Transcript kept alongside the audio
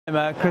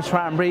I'm Chris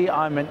Rattenbury.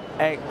 I'm an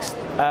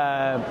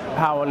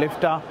ex-power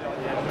lifter,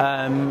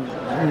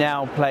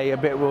 now play a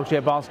bit of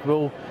wheelchair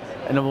basketball,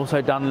 and I've also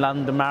done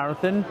London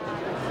Marathon.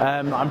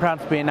 I'm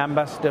proud to be an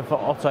ambassador for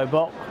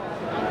Ottobock,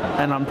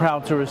 and I'm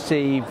proud to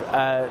receive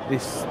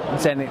this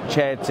Zenit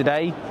chair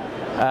today.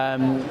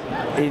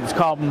 It's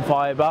carbon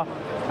fibre,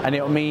 and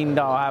it will mean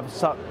that I have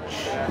such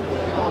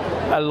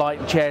a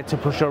light chair to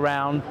push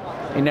around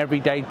in every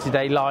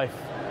day-to-day life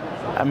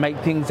and make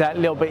things that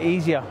little bit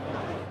easier.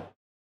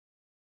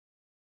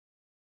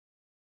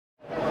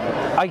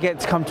 I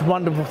get to come to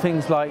wonderful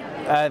things like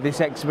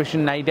this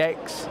exhibition,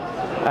 Naidex,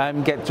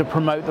 get to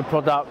promote the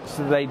products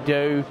that they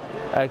do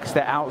because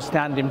they're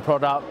outstanding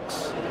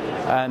products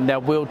and their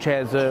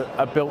wheelchairs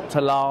are built to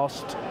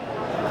last.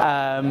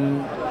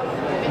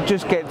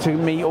 Just get to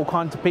meet all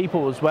kinds of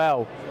people as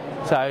well,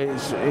 so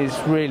it's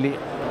really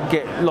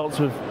get lots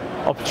of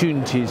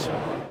opportunities.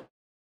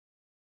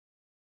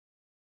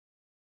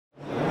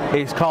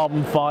 It's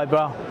carbon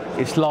fibre,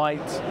 it's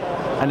light,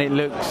 and it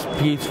looks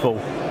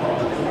beautiful.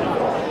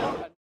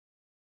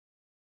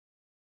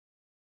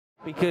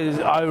 Because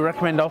I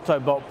recommend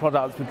Ottobock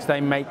products because they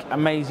make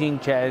amazing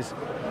chairs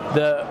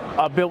that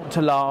are built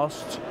to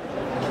last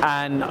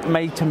and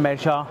made to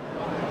measure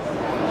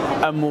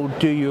and will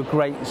do you a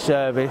great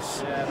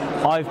service.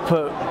 I've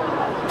put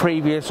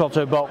previous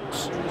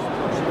Ottobocks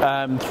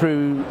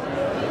through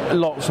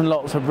lots and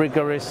lots of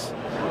rigorous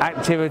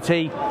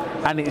activity,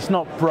 and it's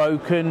not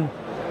broken,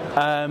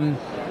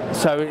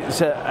 so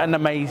it's an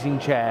amazing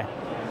chair.